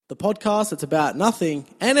the podcast that's about nothing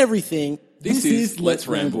and everything. This is Let's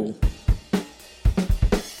Ramble.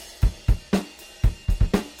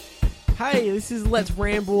 Hey, this is Let's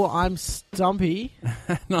Ramble. I'm Stumpy.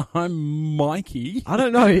 No, I'm Mikey. I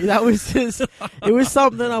don't know. That was just... It was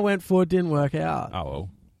something I went for. It didn't work out. Oh, well.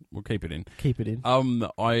 We'll keep it in. Keep it in.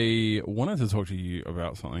 I wanted to talk to you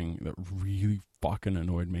about something that really fucking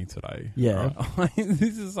annoyed me today. Yeah. Right?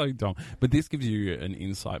 This is so dumb. But this gives you an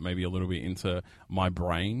insight maybe a little bit into my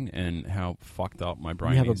brain and how fucked up my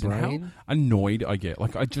brain You have is. a brain? And how annoyed I get.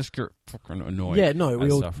 Like, I just get fucking annoyed. Yeah, no,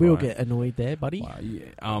 we all right? get annoyed there, buddy.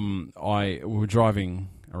 We were driving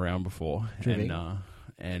around before Driving.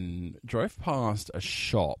 and drove past a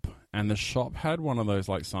shop, and the shop had one of those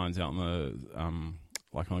like signs out on the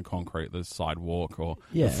like on the concrete, the sidewalk or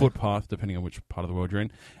Yeah. the footpath, depending on which part of the world you're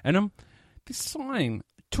in. And this sign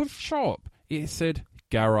to the shop, it said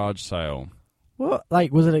garage sale. What?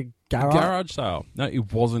 Like, was it a garage? Garage sale. No,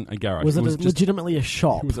 it wasn't a garage. Was it was legitimately a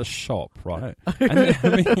shop? It was a shop, right? And they're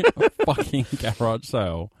having a fucking garage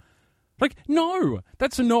sale. Like, no,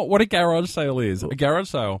 that's not what a garage sale is. A garage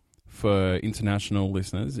sale, for international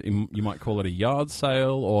listeners, you might call it a yard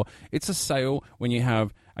sale, or it's a sale when you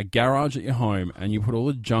have a garage at your home and you put all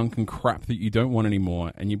the junk and crap that you don't want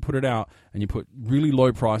anymore and you put it out and you put really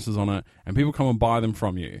low prices on it and people come and buy them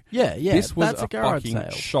from you. Yeah. This was that's a a garage fucking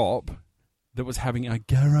sale. shop that was having a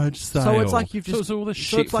garage sale. So it's like you've So just... it's all the so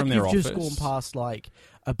shit it's like from their you've office. just gone past, like,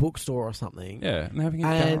 a bookstore or something. Yeah, and having a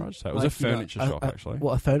And, garage sale. It was like, a furniture shop, actually.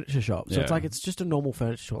 Well, a furniture shop. So Yeah. it's like it's just a normal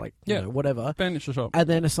furniture shop, like, you Yeah. know, whatever. Furniture shop. And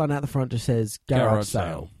then a sign out the front just says garage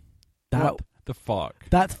sale. That What the fuck?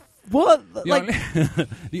 That's... What? The Like... only,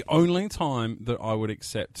 the only time that I would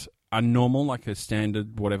accept a normal, like a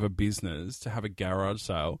standard whatever business to have a garage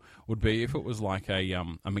sale would be if it was like a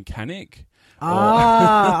mechanic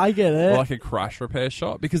I get it. or like a crash repair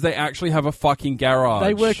shop, because they actually have a fucking garage.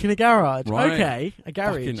 They work in a garage. Right. Okay, a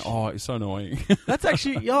garage. Fucking, it's so annoying. That's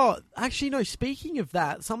actually, actually, no, speaking of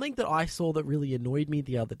that, something that I saw that really annoyed me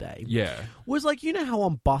the other day Yeah. was, like, you know how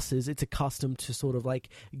on buses it's accustomed to sort of, like,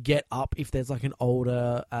 get up if there's, like, an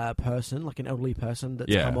older person, like an elderly person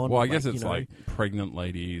that's Yeah. come on. Well, I guess like, it's you know, like pregnant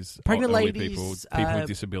ladies, pregnant elderly ladies, people with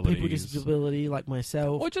disabilities. people with disability like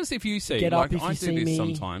myself. Or just if you see, Get like up if I you do see this me.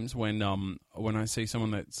 sometimes when I see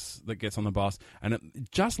someone that gets on the bus and it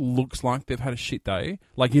just looks like they've had a shit day.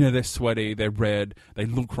 Like, you know, they're sweaty, they're red, they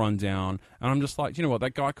look run down, and I'm just like, you know what,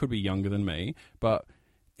 that guy could be younger than me, but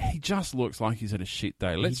he just looks like he's had a shit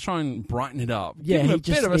day. Let's try and brighten it up. Yeah, Give him he a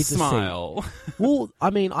just bit of a needs a seat. smile. Well, I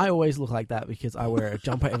mean, I always look like that because I wear a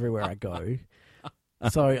jumper everywhere I go.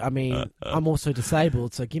 So, I mean, I'm also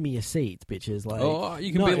disabled, so give me a seat, bitches. Like, Oh,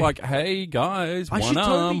 you can no, be like, hey guys, I one should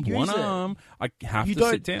totally arm, use one it. arm. I have you to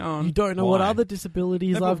don't sit down. You don't know what Why? other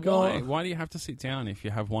disabilities No, I've but why? got. Why do you have to sit down if you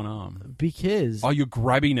have one arm? Because Oh, your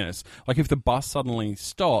grabbiness. Like if the bus suddenly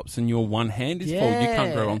stops and your one hand is full, you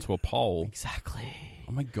can't grab Yeah. onto a pole. exactly.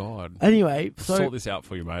 Oh my God. Anyway, I'll so sort this out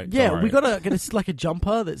for you, mate. yeah, Don't we worry. gotta get like a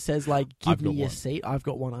jumper that says like, "Give I've got me a one. seat." I've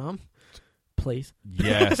got one arm, please.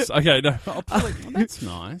 Yes. Okay. No. Well, that's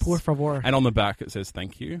nice. Por favor. And on the back it says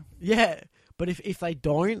thank you. Yeah, but if they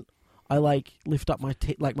don't, I like lift up my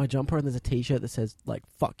my jumper and there's a T-shirt that says like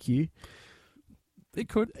 "fuck you." It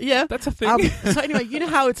could. Yeah, That's a thing. so anyway, you know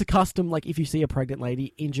how it's a custom, like if you see a pregnant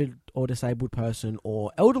lady, injured or disabled person,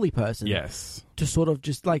 or elderly person, Yes. to sort of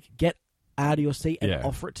just like get out of your seat and Yeah.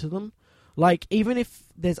 offer it to them. Like even if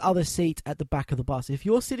there's other seats at the back of the bus, if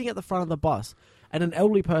you're sitting at the front of the bus and an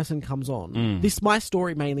elderly person comes on, this my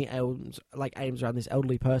story mainly aims around this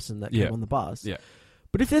elderly person that Yeah. came on the bus. Yeah.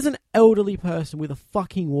 But if there's an elderly person with a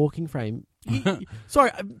fucking walking frame,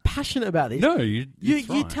 sorry, I'm passionate about this. No, you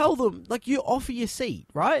You tell them, like, you offer your seat,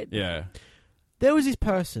 right? Yeah. There was this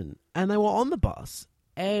person, and they were on the bus,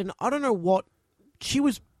 and I don't know what, she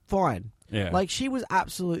was fine. Yeah. Like, she was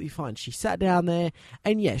absolutely fine. She sat down there,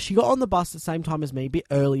 and yeah, she got on the bus at the same time as me, a bit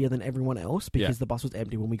earlier than everyone else, because the bus was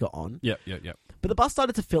empty when we got on. Yep. But the bus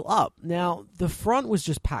started to fill up. Now, the front was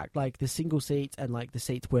just packed, like the single seats and like the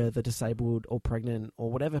seats where the disabled or pregnant or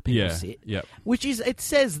whatever people sit. Yep. Which is, it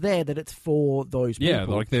says there that it's for those people. Yeah,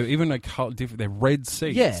 like they're even they're red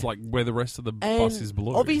seats, Yeah. like where the rest of the And bus is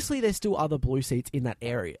blue. obviously, there's still other blue seats in that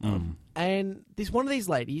area. Mm. And one of these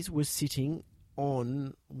ladies was sitting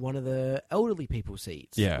on one of the elderly people's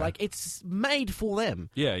seats. Yeah. Like, it's made for them.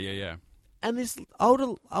 Yeah. And this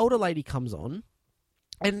older lady comes on,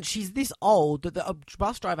 and she's this old that the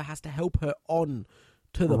bus driver has to help her on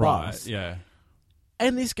to the bus. Yeah.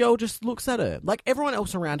 And this girl just looks at her. Like, everyone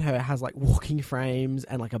else around her has, like, walking frames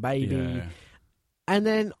and, like, a baby. Yeah. And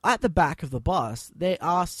then at the back of the bus, there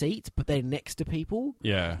are seats, but they're next to people.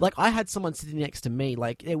 Yeah. Like, I had someone sitting next to me.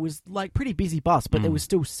 Like, it was, like, pretty busy bus, but there was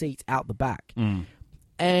still seats out the back.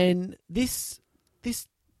 And this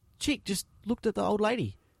chick just looked at the old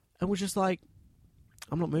lady and was just like,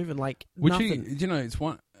 I'm not moving, like, nothing.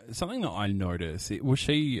 It's something that I noticed. Was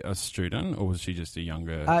she a student or was she just a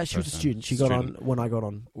younger She was a student. She got on when I got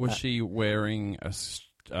on. Was she wearing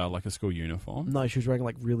like a school uniform? No, she was wearing,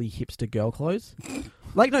 like, really hipster girl clothes.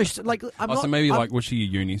 Like, no, like, so maybe, was she a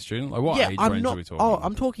uni student? Like, what age range are we talking? Oh,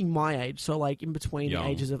 I'm talking my age, so, like, in between the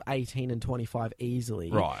ages of 18 and 25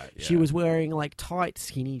 easily. Right, yeah. She was wearing, like, tight,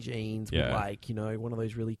 skinny jeans with, like, one of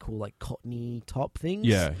those really cool, like, cottony top things.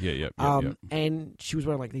 Yeah. And she was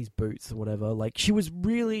wearing, like, these boots or whatever. Like, she was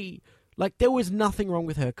really... Like, there was nothing wrong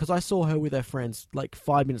with her, because I saw her with her friends, like,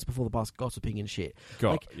 5 minutes before the bus, gossiping and shit.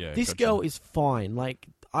 This girl is fine. Like,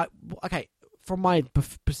 from my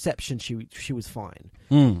perception, she was fine.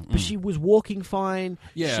 But she was walking fine.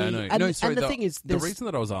 Yeah, I know. And the thing is... The reason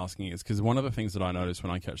that I was asking is because one of the things that I notice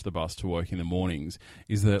when I catch the bus to work in the mornings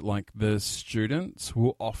is that, like, the students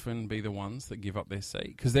will often be the ones that give up their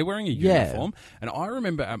seat because they're wearing a uniform. And I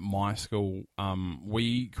remember at my school,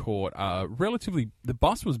 we caught the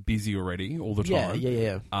bus was busy already all the time.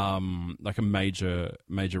 Yeah. Like a major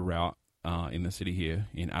route in the city here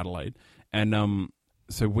in Adelaide. And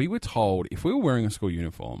so we were told if we were wearing a school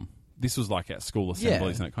uniform, this was like at school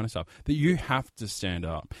assemblies and that kind of stuff, that you have to stand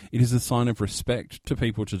up. It is a sign of respect to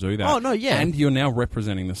people to do that. Oh, no, yeah. And you're now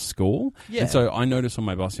representing the school. Yeah. And so I notice on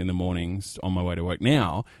my bus in the mornings on my way to work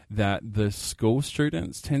now that the school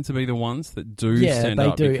students tend to be the ones that stand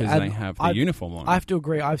up because they have the uniform on. I have to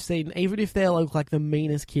agree. I've seen, even if they look like the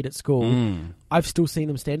meanest kid at school, I've still seen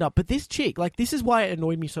them stand up. But this chick, like, this is why it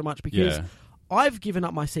annoyed me so much because... Yeah. I've given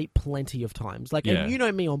up my seat plenty of times. Like, and you know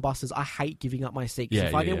me on buses, I hate giving up my seat.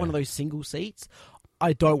 If I get one of those single seats,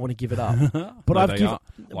 I don't want to give it up. But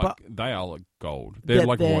they are like gold. They're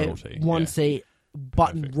like royalty. One seat,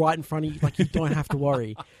 button right in front of you. Like, you don't have to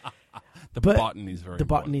worry. Button is very important. The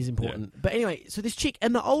button is important. Yeah. But anyway, so this chick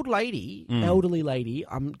and the old lady, elderly lady,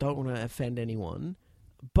 I don't want to offend anyone,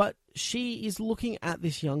 but she is looking at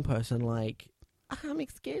this young person like,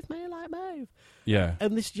 excuse me, like, move. Yeah.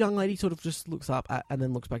 And this young lady sort of just looks up and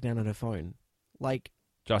then looks back down at her phone. Like...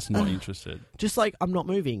 Just not interested. Just like, I'm not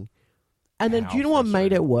moving. And then, do you know what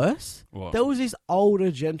made it worse? What? There was this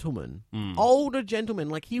older gentleman. Older gentleman.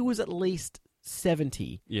 Like, he was at least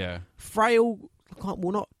 70. Yeah. Frail.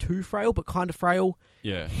 Well, not too frail, but kind of frail.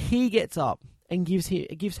 Yeah. He gets up and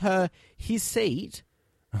gives her his seat...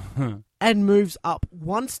 and moves up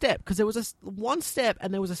one step because there was one step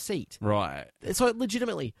and there was a seat. Right. So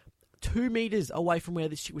legitimately 2 meters away from where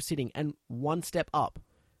this chick was sitting and one step up.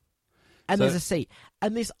 And there's a seat.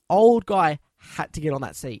 And this old guy had to get on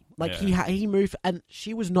that seat. Like he moved and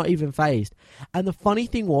she was not even phased. And the funny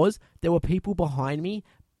thing was there were people behind me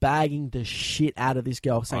bagging the shit out of this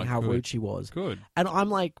girl saying how rude she was. Good. And I'm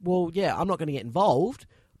like, well, yeah, I'm not going to get involved,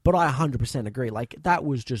 but I 100% agree. Like that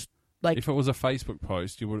was just like, if it was a Facebook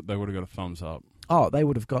post, they would have got a thumbs up. Oh, they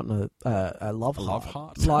would have gotten a love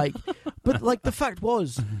heart. Like, but like the fact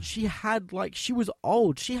was, she was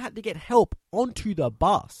old. She had to get help onto the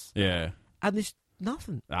bus. Yeah, and this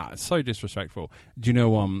nothing. It's so disrespectful. Do you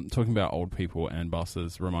know? Talking about old people and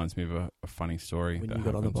buses reminds me of a funny story when that you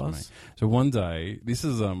got on the bus. To me. So one day, this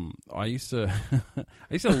is I used to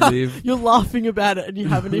live. You're laughing about it, and you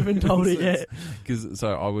haven't even told it yet. Because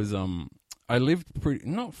I was I lived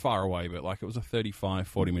not far away, but like it was a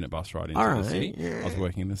 35, 40-minute bus ride into the city. Yeah. I was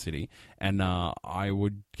working in the city. And I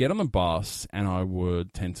would get on the bus and I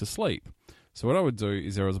would tend to sleep. So what I would do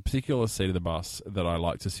is there was a particular seat of the bus that I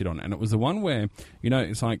liked to sit on. And it was the one where,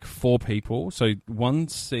 it's like 4 people. So one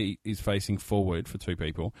seat is facing forward for 2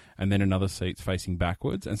 people and then another seat's facing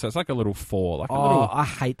backwards. And so it's like a little 4. Like a little I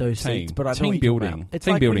hate those seats, but I know team what you're building. talking about. It's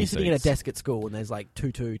team like building when you're sitting at a seats. desk at school and there's like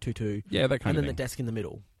 2. Yeah, that kind of thing. And then the desk in the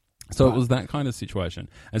middle. So it was that kind of situation.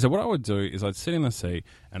 And so what I would do is I'd sit in the seat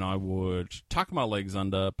and I would tuck my legs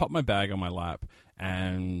under, pop my bag on my lap,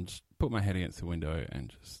 and put my head against the window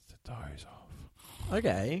and just doze off.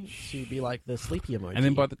 Okay. So you'd be like the sleepy emoji. And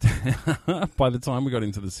then by the time we got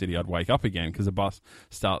into the city, I'd wake up again because the bus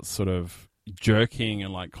starts sort of jerking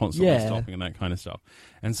and like constantly stopping and that kind of stuff.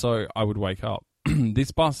 And so I would wake up.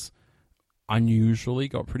 This bus unusually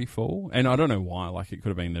got pretty full, and I don't know why. Like, it could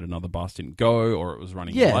have been that another bus didn't go, or it was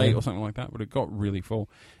running late, or something like that. But it got really full,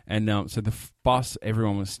 and so the bus,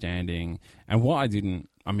 everyone was standing. And what I didn't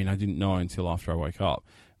know until after I woke up,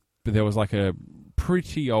 but there was like a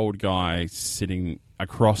pretty old guy sitting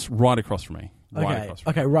right across from me, Right across from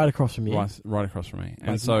me. Okay, right across from you. Right across from me.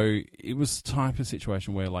 And Like- so it was the type of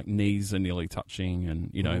situation where like knees are nearly touching and,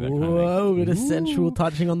 you know, that kind of thing. Whoa, bit of sensual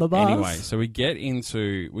touching on the bus. Anyway, so we get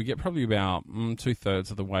probably about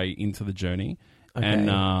 2/3 of the way into the journey. Okay. And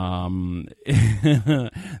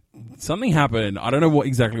something happened. I don't know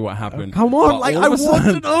exactly what happened. Come on, but like, all I of a want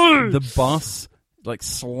to sudden, know. The bus like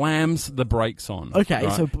slams the brakes on. Okay,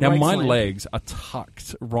 right? so now brake my slam. legs are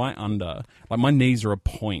tucked right under, like my knees are a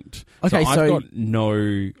point. Okay, so I've so got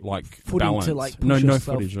no like footing balance, to like push no yourself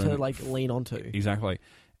footage or to anything. like lean onto. Exactly,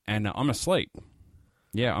 and I'm asleep.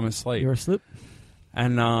 Yeah, I'm asleep. You're asleep.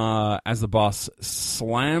 And as the bus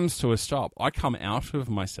slams to a stop, I come out of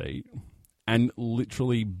my seat and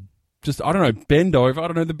literally just, I don't know, bend over. I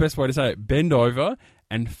don't know the best way to say it. Bend over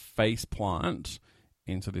and face plant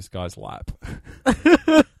into this guy's lap.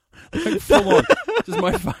 Like, full on. Just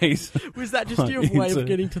my face. Was that just your way Into- of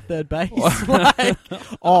getting to third base? Like,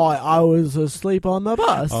 oh, I was asleep on the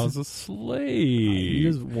bus. I was asleep.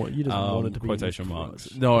 You just wanted to be quotation in the marks.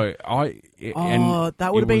 crush. No, Oh,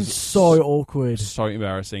 that would have it been was so awkward. So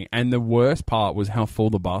embarrassing. And the worst part was how full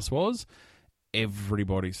the bus was.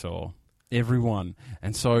 Everybody saw. Everyone.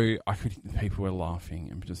 And so people were laughing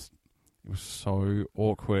and just, it was so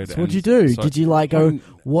awkward. So what'd you do? So- Did you like go,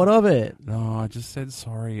 what of it? No, I just said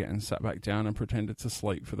sorry and sat back down and pretended to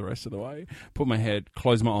sleep for the rest of the way.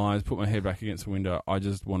 Closed my eyes, put my head back against the window. I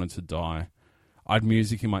just wanted to die. I had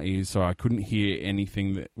music in my ears, so I couldn't hear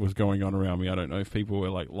anything that was going on around me. I don't know if people were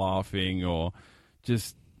like laughing or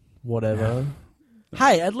just Whatever.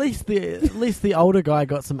 Hey, at least the older guy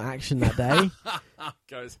got some action that day.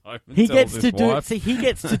 goes home and He tells gets his to do wife. see he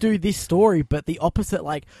gets to do this story, but the opposite.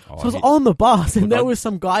 Like, Oh, so I was he- on the bus and Look, there I- was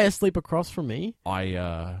some guy asleep across from me. I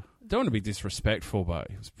don't want to be disrespectful, but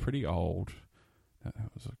he was pretty old. That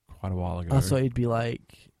was quite a while ago. I thought he'd be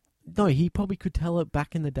like, no, he probably could tell it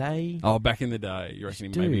back in the day. Oh, back in the day, you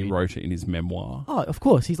reckon he maybe Dude. wrote it in his memoir? Oh, of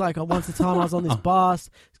course. He's like, once a time I was on this bus,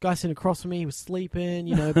 this guy sitting across from me, he was sleeping,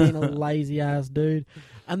 you know, being a lazy ass dude.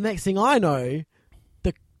 And next thing I know,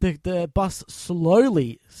 the bus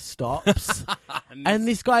slowly stops, and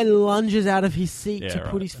this guy lunges out of his seat Yeah, to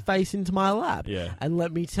put right. his face into my lap. Yeah. And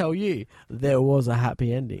let me tell you, there was a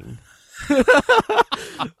happy ending.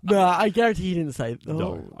 No, I guarantee he didn't say. Oh.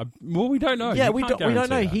 No. Well, we don't know. Yeah, You we can't don't know.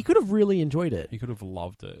 guarantee that. He could have really enjoyed it. He could have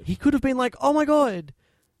loved it. He could have been like, "Oh my god,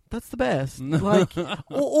 that's the best!" Like,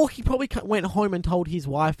 or he probably went home and told his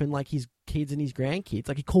wife and like his kids and his grandkids.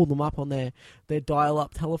 Like, he called them up on their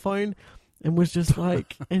dial-up telephone and was just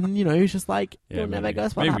like, and you know, he was just like, Yeah, "You'll never maybe.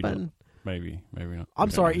 guess what Maybe happened." Maybe not. I'm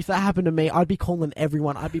We sorry don't if that happened to me. I'd be calling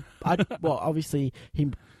everyone. Well, obviously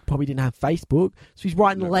he probably didn't have Facebook, so he's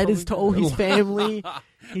writing No, letters to all probably- his family.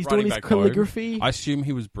 He's doing Writing his back home. calligraphy. I assume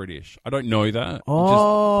he was British. I don't know that.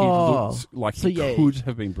 Oh. he looked like So, he yeah. could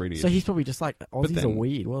have been British. So he's probably just like, Aussies are then-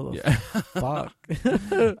 weird. What the yeah.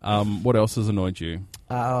 fuck? What else has annoyed you?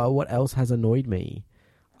 What else has annoyed me?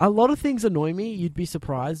 A lot of things annoy me. You'd be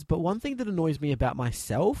surprised. But one thing that annoys me about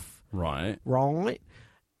myself, Right.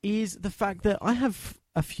 is the fact that I have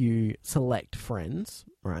a few select friends,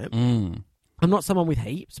 right? Mm. I'm not someone with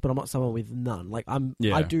heaps, but I'm not someone with none. Like,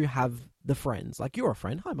 Yeah. I do have the friends. Like, you're a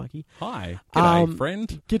friend. Hi, Mikey. Hi. G'day, Um,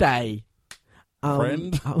 friend. G'day.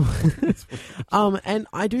 Friend. And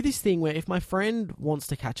I do this thing where if my friend wants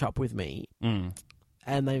to catch up with me Mm.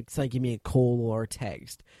 and they say give me a call or a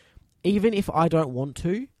text, even if I don't want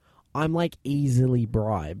to, I'm like easily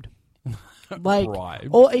bribed. Like, Bribed?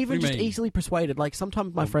 or What do even you just mean? easily persuaded. Like,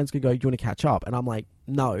 sometimes my friends could go, "Do you want to catch up?" And I'm like,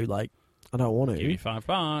 "No, like, I don't want Give me to."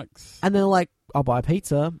 $5. And they're like, "I'll buy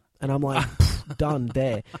pizza," and I'm like, "Pff, done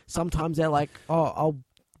there." Sometimes they're like, "Oh, I'll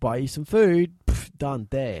buy you some food," Pff, done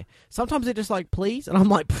there. Sometimes they're just like, "Please," and I'm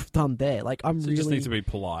like, Pff, done there. Like, I'm So really you just need to be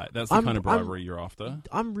polite. That's the I'm- kind of I'm- bribery you're after.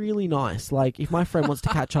 I'm really nice. Like, if my friend wants to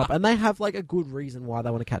catch up and they have like a good reason why they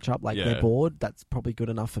want to catch up, like Yeah. they're bored, that's probably good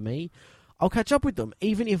enough for me. I'll catch up with them,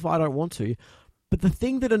 even if I don't want to. But the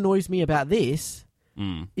thing that annoys me about this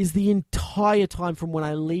Mm. is the entire time from when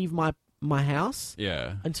I leave my house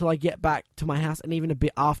Yeah. until I get back to my house, and even a bit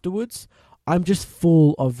afterwards, I'm just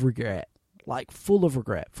full of regret. Like, full of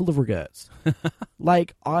regrets.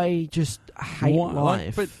 Like, I just hate What?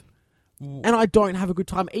 life. But And I don't have a good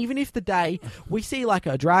time. Even if the day we see like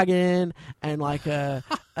a dragon and like a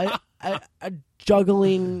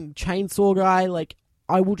juggling chainsaw guy, like,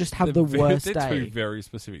 I will just have the worst they're day. two very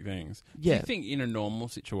specific things. Do Yeah. you think in a normal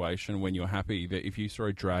situation when you're happy that if you saw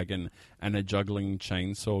a dragon and a juggling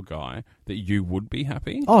chainsaw guy that you would be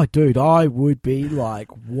happy? Oh, dude, I would be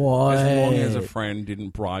like, what? As long as a friend didn't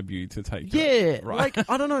bribe you to take Yeah, it. Right. like,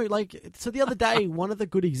 I don't know, like, so the other day, one of the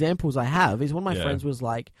good examples I have is one of my Yeah. friends was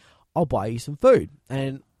like, "I'll buy you some food,"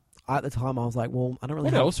 and at the time I was like, well, I don't really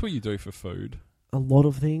What have else will you do for food? a lot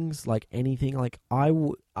of things, like anything. Like I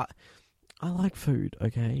like food,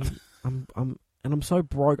 okay? I'm so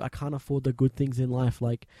broke, I can't afford the good things in life.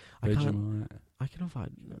 Like I can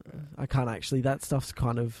afford. I can't actually. That stuff's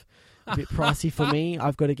kind of a bit pricey for me.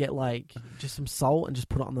 I've got to get like just some salt and just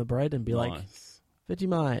put it on the bread and be like,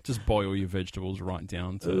 Vegemite. Just boil your vegetables right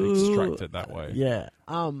down to extract it that way. Yeah.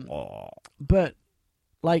 But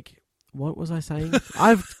like, what was I saying?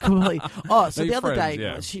 I've completely. Oh, so the other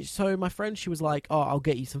day, so my friend, she was like, "Oh, I'll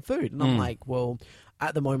get you some food," and I'm like, "Well,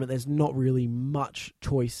 at the moment, there's not really much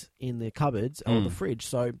choice in the cupboards or the fridge,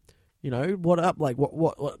 so." You know, what up? Like,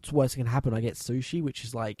 what's worse can happen? I get sushi, which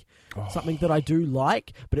is like something that I do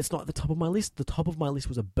like, but it's not at the top of my list. The top of my list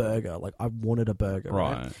was a burger. Like, I wanted a burger,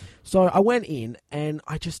 right? So I went in, and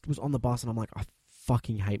I just was on the bus, and I'm like, I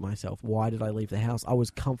fucking hate myself. Why did I leave the house? I was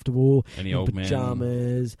comfortable in old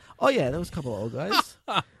pajamas. Man? Oh yeah, there was a couple of old guys.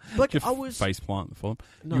 Like I was face plant for them.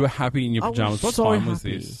 No, you were happy in your pajamas. What time was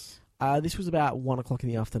this? This was about 1 o'clock in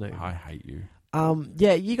the afternoon. I hate you.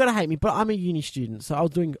 Yeah, you gotta hate me, but I'm a uni student, so I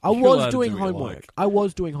was doing homework. Like. I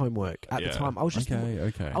was doing homework at the time. I was just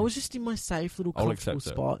okay. I was just in my safe little comfortable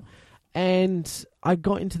spot, and I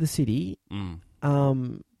got into the city,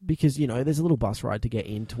 because you know there's a little bus ride to get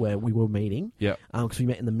into where we were meeting. Yeah. Because we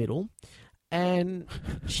met in the middle, and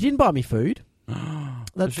she didn't buy me food.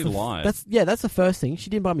 She lied. That's the first thing. She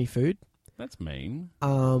didn't buy me food. That's mean.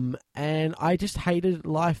 And I just hated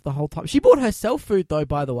life the whole time. She bought herself food though,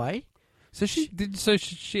 by the way. So she did. So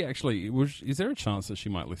she actually was. Is there a chance that she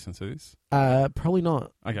might listen to this? Probably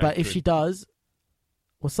not. Okay, but if she does,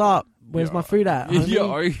 what's up? Where's my food at? You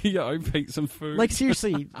owe Pete some food. Like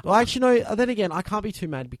seriously. Well, actually, no. Then again, I can't be too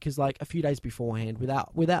mad because like a few days beforehand,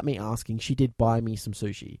 without me asking, she did buy me some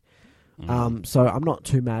sushi. So I'm not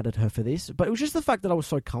too mad at her for this, but it was just the fact that I was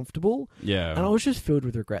so comfortable. Yeah. And I was just filled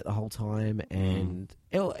with regret the whole time, and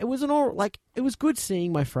it wasn't all like it was good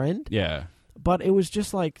seeing my friend. Yeah. But it was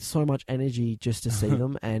just like so much energy just to see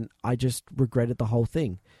them, and I just regretted the whole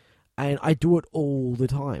thing. And I do it all the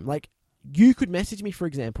time. Like, you could message me, for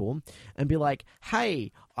example, and be like,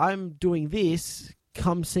 hey, I'm doing this,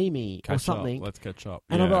 come see me, or something. Let's catch up.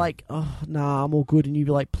 And I'll be like, oh, nah, I'm all good. And you'd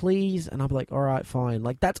be like, please. And I'll be like, all right, fine.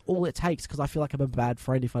 Like, that's all it takes, because I feel like I'm a bad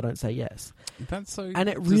friend if I don't say yes. That's so... And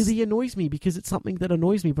it really annoys me, because it's something that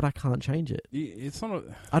annoys me, but I can't change it. It's not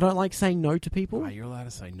I don't like saying no to people. Oh, you're allowed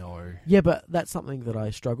to say no. Yeah, but that's something that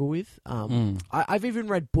I struggle with. I've even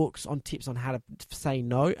read books on tips on how to say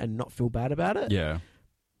no and not feel bad about it. Yeah.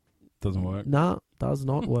 Doesn't work. Nah, does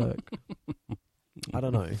not work. I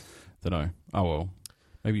don't know. Don't know. Oh, well.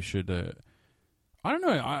 Maybe you should... I don't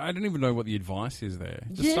know. I don't even know what the advice is there.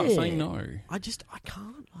 Just start saying no. I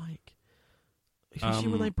can't, like... Especially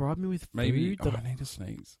when they bribe me with food. Maybe... I need to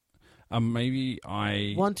sneeze. Maybe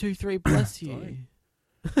I... 1, 2, 3, bless you.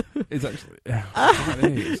 It's actually...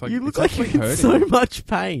 it's like, you look like you're in so much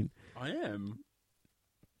pain. I am.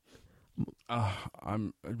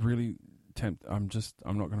 I'm really... I'm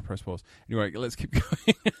not going to press pause. Anyway, let's keep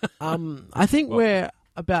going. I think we're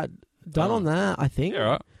about... done on that, I think.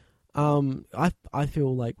 Yeah, right. I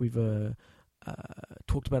feel like we've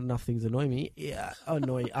talked about enough things that annoy me. Yeah,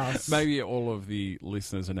 annoy us. Maybe all of the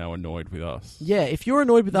listeners are now annoyed with us. Yeah, if you're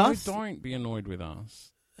annoyed with us... don't be annoyed with us.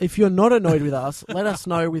 If you're not annoyed with us, let us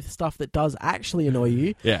know with stuff that does actually annoy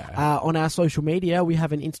you. Yeah. On our social media, we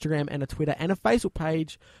have an Instagram and a Twitter and a Facebook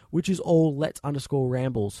page, which is all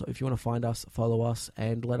let's_ramble. So if you want to find us, follow us,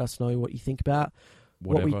 and let us know what you think about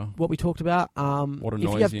what we talked about. What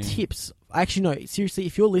annoys if you have tips, actually no, seriously,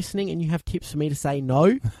 if you're listening and you have tips for me to say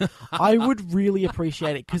no, I would really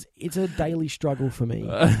appreciate it, because it's a daily struggle for me.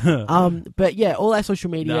 But yeah, all our social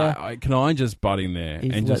media. Can I just butt in there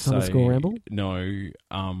and just say ramble? No?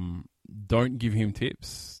 Don't give him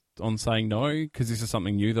tips on saying no, because this is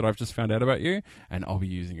something new that I've just found out about you, and I'll be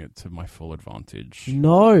using it to my full advantage.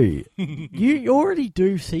 No, you already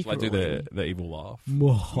do secretly. Shall I do the evil laugh?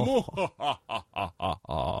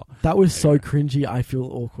 That was so cringy. I feel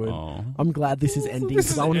awkward. Oh. I'm glad this is ending,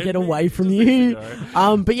 because I want to get away from you.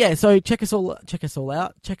 But yeah, so check us all out.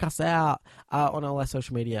 Check us out on all our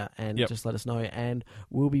social media, and just let us know, and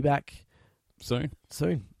we'll be back soon.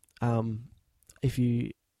 If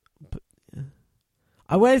you.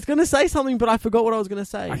 I was going to say something, but I forgot what I was going to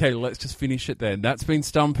say. Okay, let's just finish it then. That's been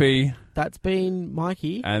Stumpy. That's been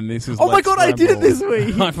Mikey. And this is my God, Ramble. I did it this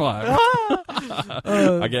week. High five.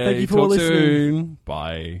 Okay, thank you for talk listening. soon.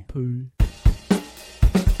 Bye. Poo.